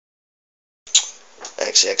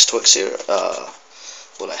XeXTwix here.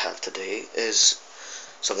 What I have today is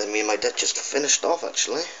something me and my dad just finished off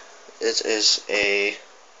actually. It is a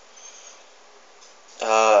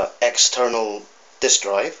external disk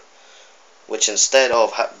drive, which instead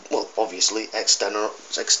of, well, obviously external,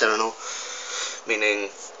 meaning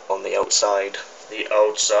on the outside.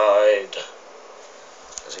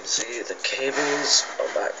 As you can see, the cables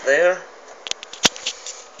are back there.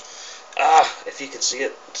 If you can see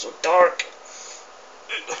it, it's so dark.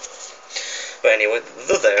 But anyway,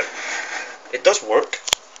 they're there. It does work.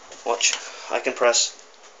 Watch, I can press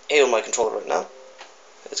A on my controller right now.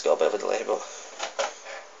 It's got a bit of a delay, but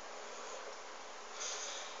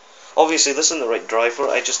obviously this isn't the right drive for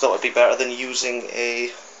it. I just thought it'd be better than using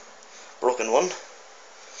a broken one.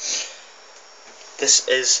 This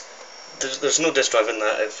is, there's no disk drive in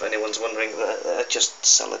that, if anyone's wondering. I just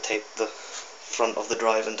sellotaped the front of the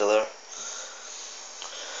drive into there,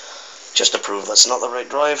 just to prove that's not the right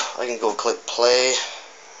drive. I can go click play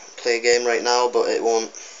a game right now, but it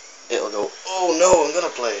won't. It'll go, oh no, I'm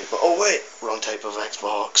gonna play, but oh wait, wrong type of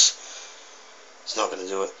Xbox. It's not gonna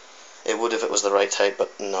do it. It would if it was the right type,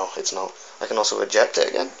 but no, it's not. I can also eject it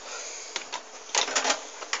again.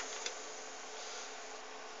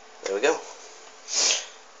 There we go.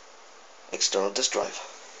 External disk drive.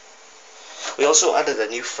 We also added a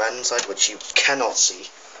new fan inside, which you cannot see.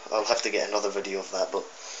 I'll have to get another video of that, but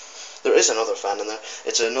there is another fan in there.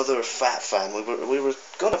 It's another phat fan. We were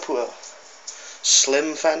gonna put a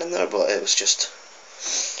slim fan in there, but it was just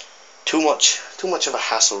too much of a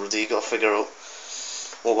hassle. Really, you gotta figure out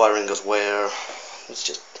what wiring goes where. It's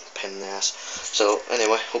just a pain in the ass. So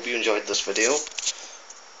anyway, hope you enjoyed this video.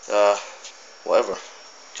 Whatever.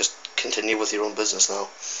 Just continue with your own business now.